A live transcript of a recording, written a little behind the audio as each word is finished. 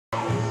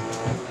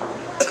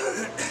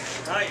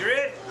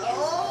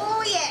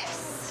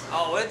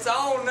It's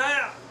on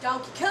now.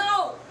 Donkey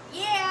Kong.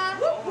 Yeah.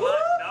 Don't let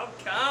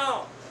Donkey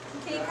Kong.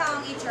 King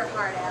Kong, eat your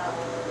heart out.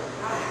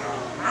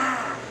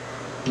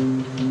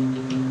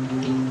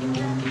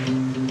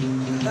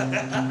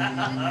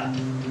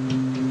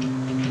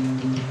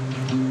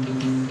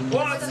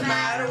 What's the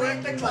matter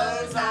with the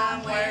clothes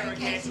I'm wearing?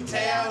 Can't you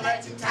tell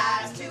that your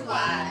tie's too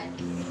wide?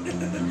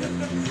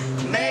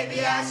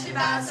 Maybe I should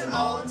buy some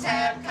old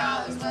tab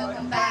collars.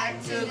 Welcome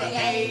back to the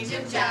age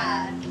of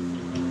jive.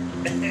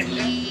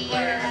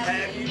 Where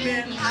have you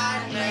been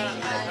hiding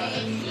lately,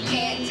 honey? You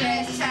can't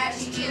dress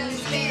trashy till you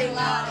spend a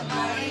lot of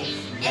money.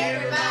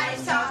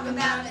 Everybody's talking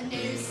about the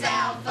new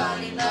sound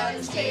funny, but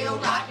it's still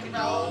rock and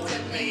roll to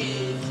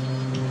me.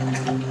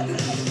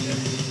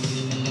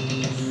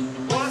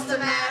 What's the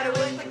matter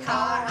with the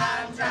car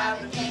I'm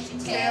driving? Can't you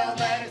tell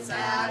that it's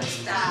out of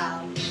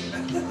style?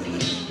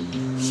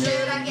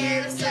 Should I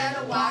get a set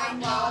of white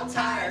wall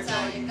tires?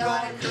 Are you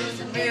gonna cruise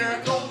a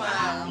miracle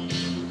mile?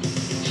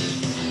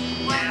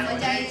 Now the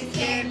days you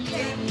can't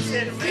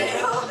sit in the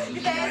middle,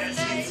 your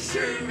fast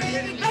true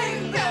really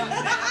boom boom.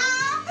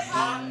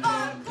 Hot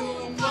fun,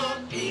 cool fun,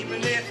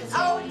 even if it's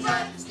old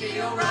but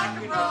still rock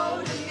and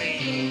roll to me.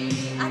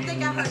 I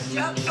think I heard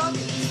jump, funk,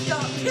 and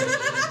stuff.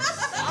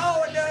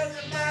 Oh, it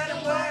doesn't matter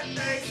what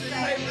they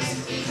say.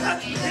 It's the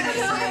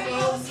same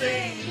old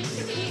scene.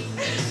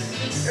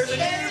 There's a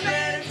new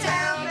man in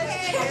town that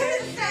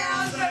hears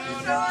sounds from the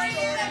story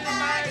in a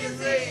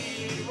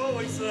magazine.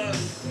 Voice up.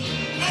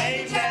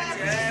 Ain't that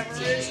your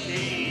average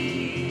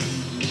Steve?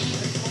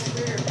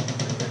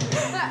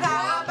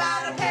 How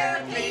about a pair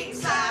of pink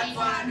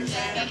sidewinders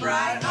and a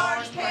bright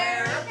orange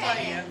pair of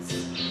pants?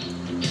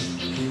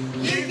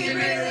 You can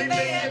really be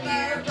a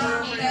beer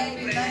bum,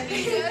 baby, baby.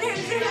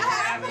 You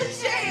have a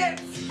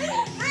chance.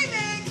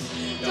 Remix.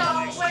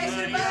 Don't waste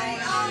your money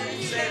on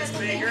your six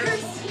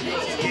fingers.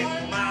 Just get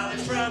the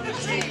mileage from the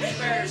cheap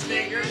pair of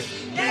sneakers.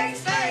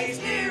 Next phase,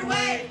 new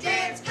wave,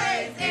 dance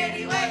craze.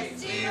 Anyway,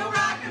 still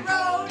rock and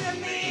roll to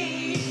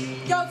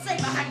me. Don't say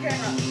behind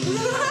camera.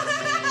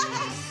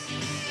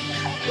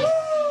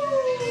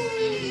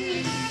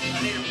 I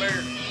need a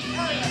beer.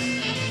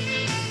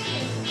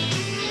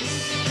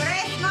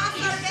 Tres más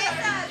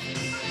cervezas.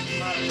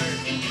 Not a beer.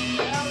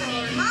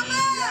 Mama.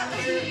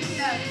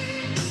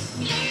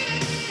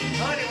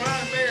 Honey, we're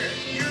out of beer.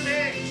 You're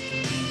next.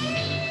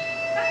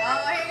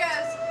 Oh, here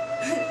goes.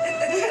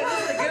 That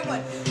was a good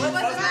one.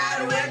 What's the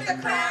matter with the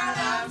crowd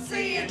I'm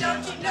seeing?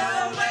 Don't you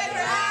know that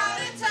you're out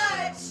of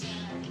touch?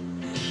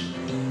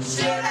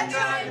 Should I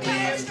try to be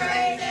a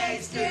straight A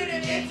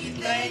student if you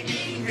think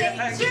you get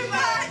too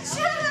much?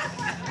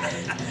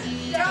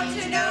 Don't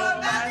you know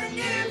about the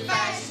new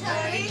fashion,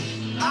 honey?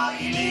 All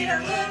you need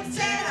are looks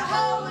and a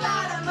whole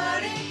lot of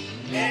money.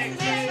 Next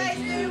phase,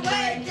 new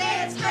wave,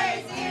 dance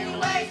crazy.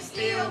 Anyway,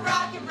 still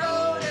rock and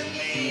roll to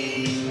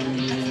me.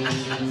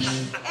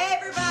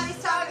 Everybody's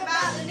talking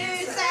about the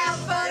new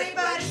sound funny,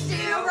 but it's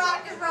still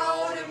rock and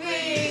roll to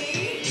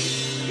me.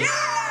 Yeah!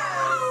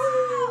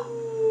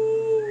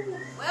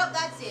 Well,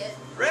 that's it.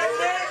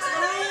 Rednecks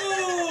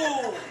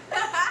rule!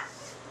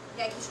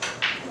 Yankee Strong.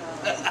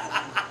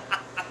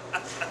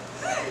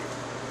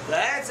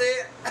 That's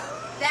it.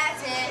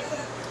 That's it.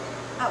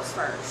 I was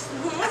first.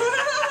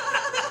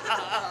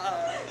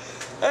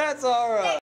 That's all right.